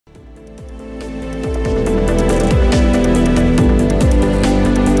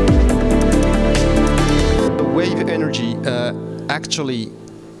actually,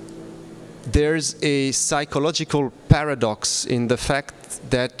 there's a psychological paradox in the fact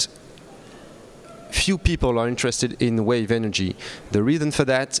that few people are interested in wave energy. The reason for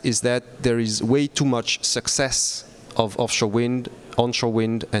that is that there is way too much success of offshore wind, onshore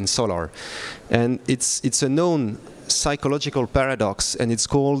wind, and solar. And it's a known psychological paradox, and it's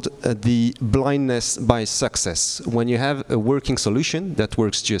called the blindness by success. When you have a working solution that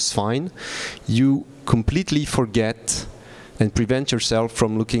works just fine, you completely forget and prevent yourself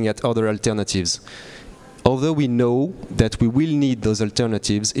from looking at other alternatives. Although we know that we will need those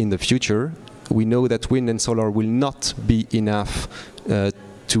alternatives in the future, we know that wind and solar will not be enough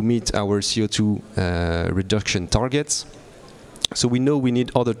to meet our CO2 reduction targets. So we know we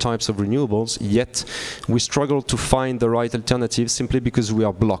need other types of renewables, yet we struggle to find the right alternatives simply because we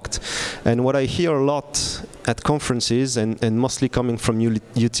are blocked. And what I hear a lot at conferences, and mostly coming from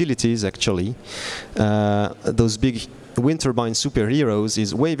utilities actually, those big wind turbine superheroes,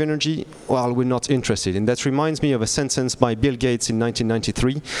 is wave energy, well, we're not interested. And that reminds me of a sentence by Bill Gates in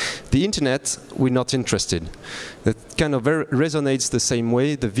 1993, the internet, we're not interested. That kind of resonates the same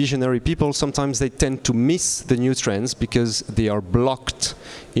way. The visionary people, sometimes they tend to miss the new trends because they are blocked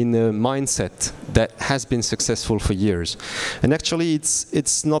in a mindset that has been successful for years. And actually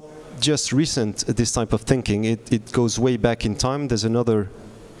it's not just recent, this type of thinking. It goes way back in time. There's another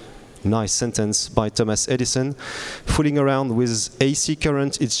nice sentence by Thomas Edison: fooling around with AC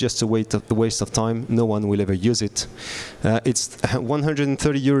current, it's just a waste of time. No one will ever use it. It's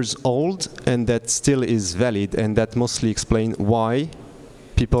 130 years old, and that still is valid, and that mostly explains why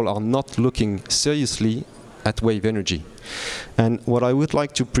people are not looking seriously at wave energy. And what I would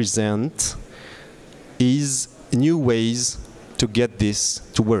like to present is new ways to get this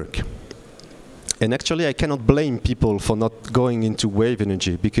to work. And actually, I cannot blame people for not going into wave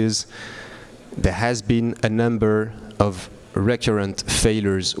energy, because there has been a number of recurrent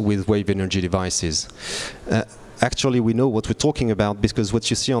failures with wave energy devices. Actually, we know what we're talking about, because what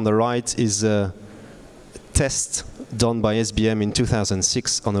you see on the right is a test done by SBM in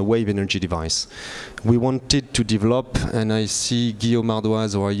 2006 on a wave energy device. We wanted to develop, and I see Guillaume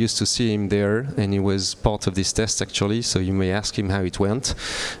Ambroise, or I used to see him there, and he was part of this test actually, so you may ask him how it went.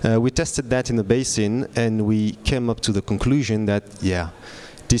 We tested that in the basin, and we came up to the conclusion that, yeah,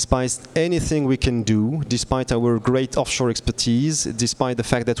 despite anything we can do, despite our great offshore expertise, despite the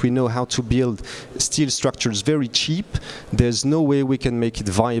fact that we know how to build steel structures very cheap, there's no way we can make it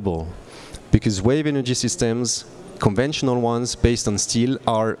viable. Because wave energy systems, conventional ones based on steel,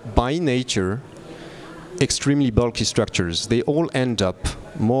 are by nature extremely bulky structures. They all end up,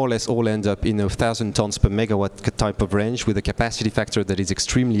 more or less all end up, in 1,000 tons per megawatt type of range, with a capacity factor that is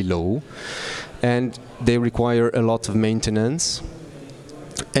extremely low. And they require a lot of maintenance.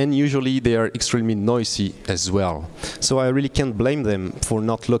 And usually they are extremely noisy as well. So I really can't blame them for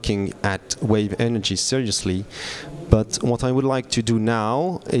not looking at wave energy seriously. But what I would like to do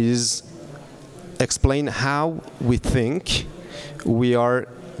now is explain how we think we are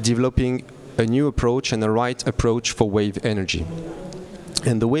developing a new approach and a right approach for wave energy.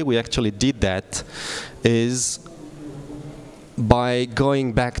 And the way we actually did that is by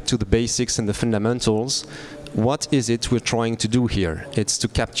going back to the basics and the fundamentals. What is it we're trying to do here? It's to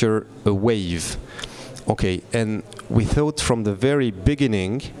capture a wave. Okay, and we thought from the very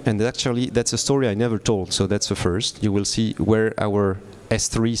beginning, and actually that's a story I never told, so that's the first. You will see where our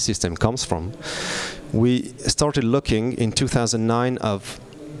S3 system comes from. We started looking in 2009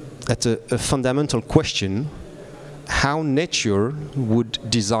 at a fundamental question: how nature would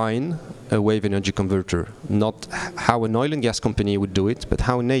design a wave energy converter. Not how an oil and gas company would do it, but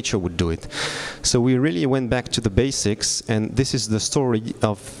how nature would do it. So we really went back to the basics, and this is the story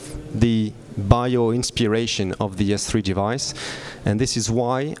of the bio-inspiration of the S3 device, and this is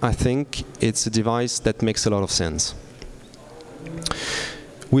why I think it's a device that makes a lot of sense.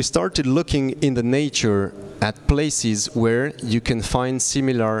 We started looking in the nature at places where you can find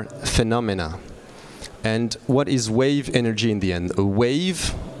similar phenomena. And what is wave energy in the end? A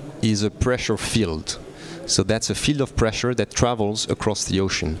wave is a pressure field. So that's a field of pressure that travels across the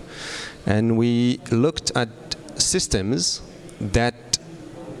ocean. And we looked at systems that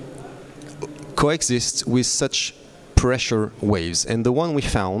coexist with such pressure waves. And the one we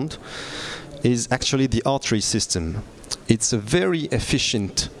found is actually the R3 system. It's a very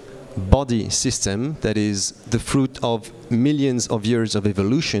efficient body system that is the fruit of millions of years of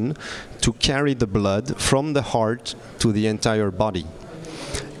evolution to carry the blood from the heart to the entire body.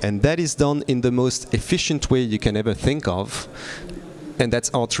 And that is done in the most efficient way you can ever think of. and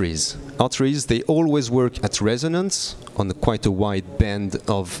that's arteries. Arteries, they always work at resonance on quite a wide band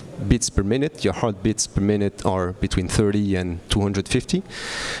of beats per minute. Your heartbeats per minute are between 30 and 250.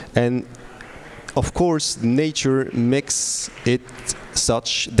 And of course, nature makes it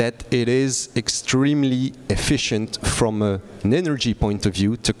such that it is extremely efficient from an energy point of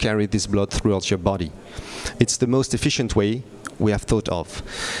view to carry this blood throughout your body. It's the most efficient way we have thought of.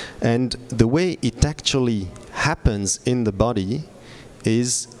 And the way it actually happens in the body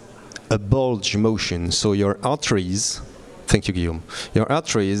is a bulge motion. So your arteries, thank you, Guillaume, your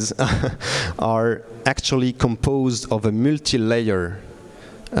arteries are actually composed of a multi-layer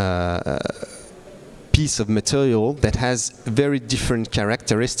piece of material that has very different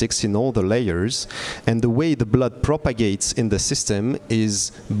characteristics in all the layers, and the way the blood propagates in the system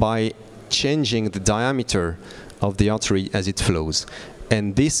is by changing the diameter of the artery as it flows.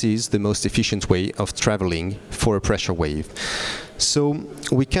 And this is the most efficient way of traveling for a pressure wave. So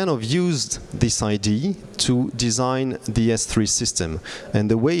we kind of used this idea to design the S3 system. And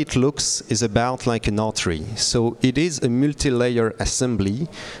the way it looks is about like an artery. So it is a multi-layer assembly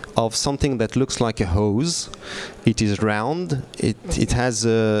of something that looks like a hose. It is round. It has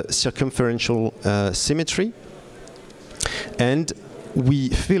a circumferential symmetry. And we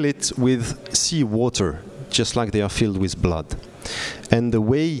fill it with seawater, just like they are filled with blood. And the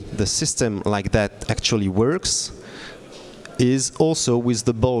way the system like that actually works is also with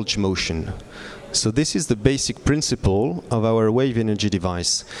the bulge motion. So this is the basic principle of our wave energy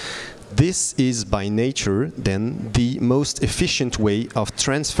device. This is by nature then the most efficient way of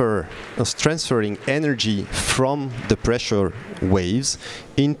transferring energy from the pressure waves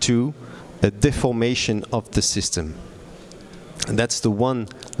into a deformation of the system. And that's the one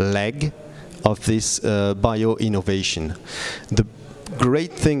leg of this bio-innovation. The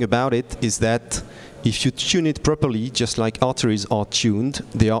great thing about it is that if you tune it properly, just like arteries are tuned,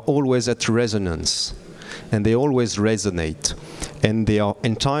 they are always at resonance, and they always resonate. And they are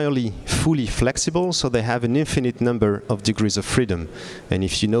entirely fully flexible, so they have an infinite number of degrees of freedom. And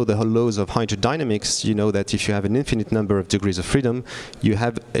if you know the laws of hydrodynamics, you know that if you have an infinite number of degrees of freedom, you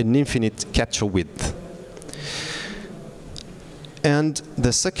have an infinite capture width. And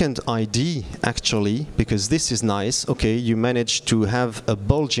the second idea, actually, because this is nice, okay, you manage to have a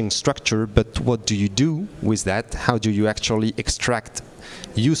bulging structure, but what do you do with that? How do you actually extract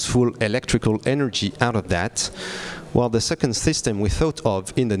useful electrical energy out of that? Well, the second system we thought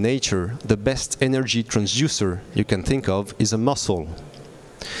of in the nature, the best energy transducer you can think of is a muscle.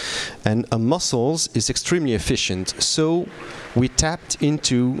 And a muscle is extremely efficient, so we tapped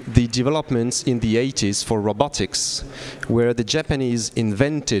into the developments in the 80s for robotics, where the Japanese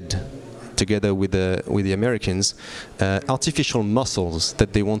invented, together with the Americans, artificial muscles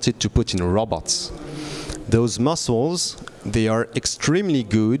that they wanted to put in robots. Those muscles, they are extremely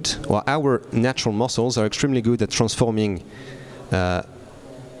good, or our natural muscles are extremely good at transforming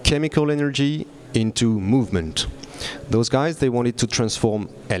chemical energy into movement. Those guys, they wanted to transform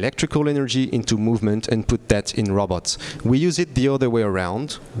electrical energy into movement and put that in robots. We use it the other way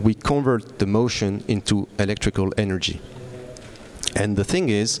around. We convert the motion into electrical energy. And the thing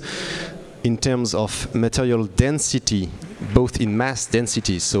is, in terms of material density, both in mass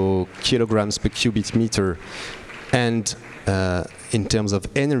density, so kilograms per cubic meter, and in terms of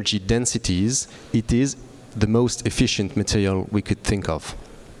energy densities, it is the most efficient material we could think of.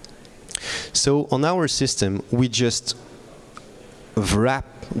 So on our system, we just wrap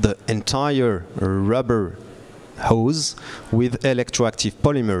the entire rubber hose with electroactive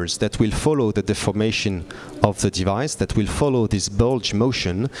polymers that will follow the deformation of the device, that will follow this bulge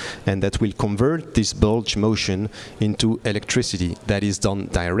motion, and that will convert this bulge motion into electricity. That is done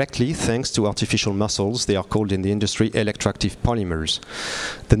directly thanks to artificial muscles. They are called in the industry electroactive polymers.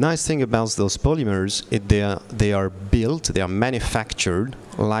 The nice thing about those polymers is they are built, they are manufactured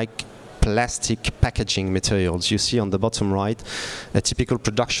like plastic packaging materials. You see on the bottom right a typical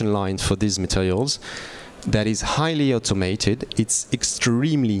production line for these materials that is highly automated. It's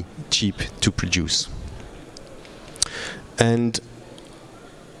extremely cheap to produce. And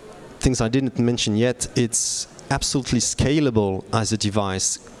things I didn't mention yet, it's absolutely scalable as a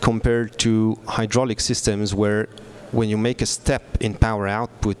device compared to hydraulic systems where when you make a step in power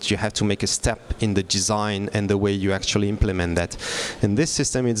output, you have to make a step in the design and the way you actually implement that. In this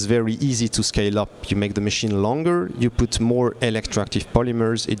system, it's very easy to scale up. You make the machine longer, you put more electroactive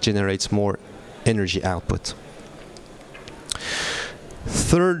polymers, it generates more energy output.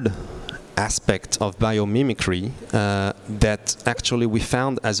 Third aspect of biomimicry that actually we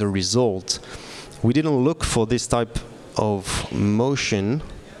found as a result, we didn't look for this type of motion,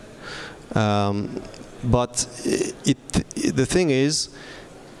 but the thing is,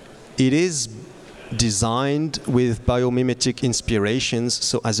 it is designed with biomimetic inspirations,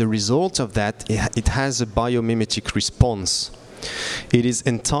 so as a result of that, it has a biomimetic response. It is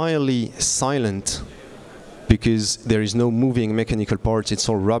entirely silent because there is no moving mechanical parts, it's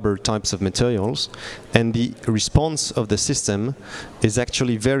all rubber types of materials, and the response of the system is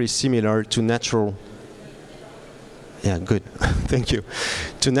actually very similar to natural, yeah, good, thank you,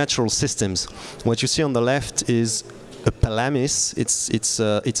 to natural systems. What you see on the left is a pelamis, it's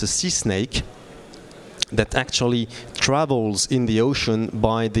a sea snake that actually travels in the ocean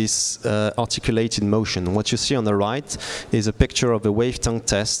by this articulated motion. What you see on the right is a picture of a wave tongue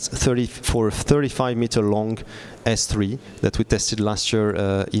test for a 35-meter long S3 that we tested last year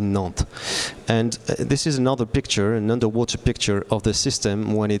in Nantes. And this is another picture, an underwater picture of the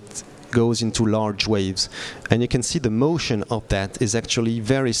system when it goes into large waves. And you can see the motion of that is actually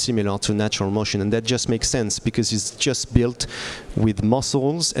very similar to natural motion, and that just makes sense because it's just built with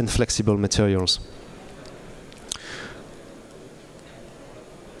muscles and flexible materials.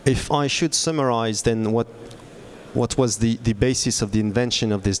 If I should summarize then what was the basis of the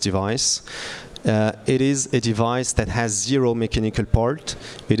invention of this device, it is a device that has zero mechanical part.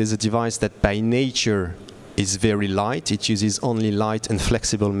 It is a device that by nature is very light. It uses only light and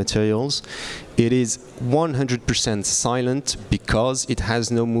flexible materials. It is 100% silent because it has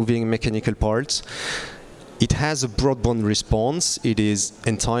no moving mechanical parts. It has a broadband response. It is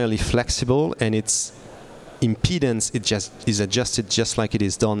entirely flexible, and its impedance is adjusted just like it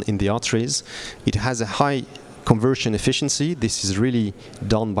is done in the arteries. It has a high conversion efficiency. This is really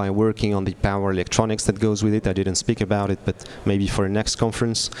done by working on the power electronics that goes with it. I didn't speak about it, but maybe for a next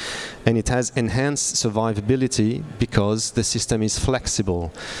conference. And it has enhanced survivability because the system is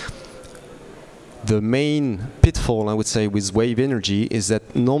flexible. The main pitfall, I would say, with wave energy is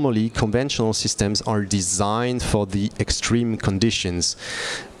that normally conventional systems are designed for the extreme conditions.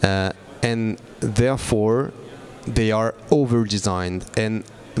 And therefore, they are over-designed. And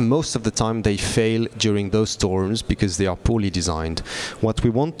most of the time, they fail during those storms because they are poorly designed. What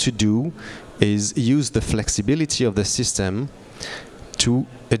we want to do is use the flexibility of the system to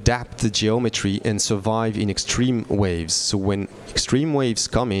adapt the geometry and survive in extreme waves. So when extreme waves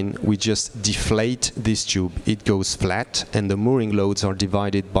come in, we just deflate this tube. It goes flat, and the mooring loads are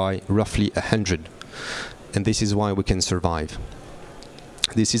divided by roughly 100. And this is why we can survive.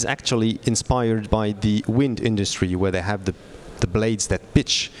 This is actually inspired by the wind industry, where they have the blades that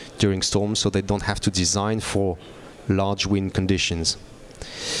pitch during storms, so they don't have to design for large wind conditions.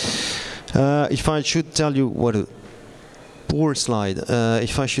 If I should tell you what a poor slide.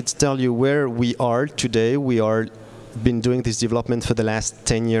 If I should tell you where we are today, we are been doing this development for the last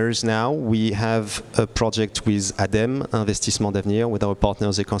 10 years now. We have a project with ADEM, Investissement d'Avenir, with our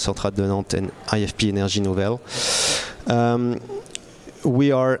partners Écocentrale de Nantes and IFP Énergie Nouvelle.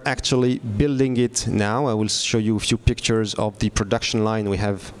 We are actually building it now. I will show you a few pictures of the production line we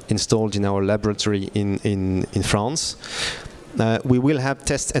have installed in our laboratory in France. We will have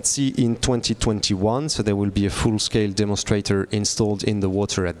tests at sea in 2021, so there will be a full-scale demonstrator installed in the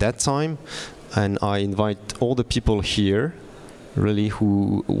water at that time. And I invite all the people here, really,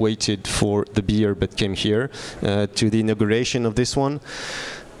 who waited for the beer but came here, to the inauguration of this one.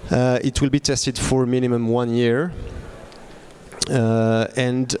 It will be tested for minimum 1 year.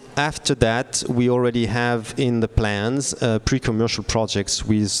 And after that, we already have in the plans pre-commercial projects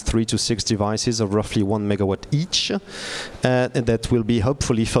with 3 to 6 devices of roughly 1 megawatt each, and that will be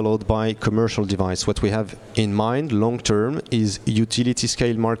hopefully followed by commercial device. What we have in mind long term is utility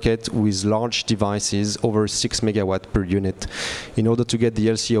scale market with large devices over 6 megawatt per unit, in order to get the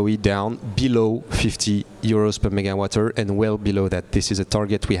LCOE down below 50 euros per megawatt-hour and well below that. This is a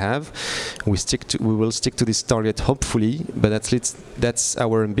target we have. We will stick to this target hopefully, but that's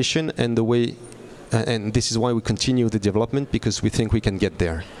our ambition, and the way, and this is why we continue the development, because we think we can get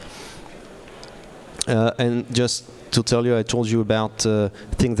there. And just to tell you, I told you about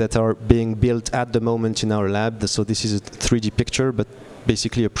things that are being built at the moment in our lab. So this is a 3D picture, but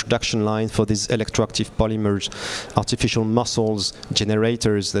basically a production line for these electroactive polymers, artificial muscles,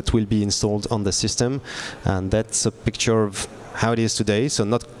 generators that will be installed on the system. And that's a picture of how it is today. So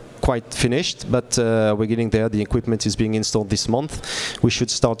not quite finished, but we're getting there. The equipment is being installed this month. We should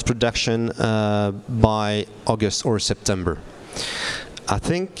start production by August or September. I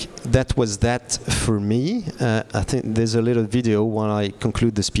think that was that for me. I think there's a little video while I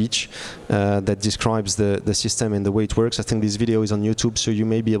conclude the speech that describes the system and the way it works. I think this video is on YouTube, so you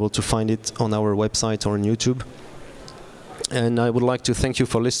may be able to find it on our website or on YouTube. And I would like to thank you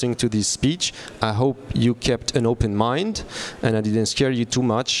for listening to this speech. I hope you kept an open mind and I didn't scare you too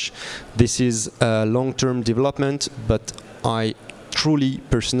much. This is a long-term development, but I truly,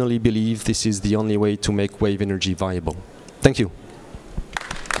 personally believe this is the only way to make wave energy viable. Thank you.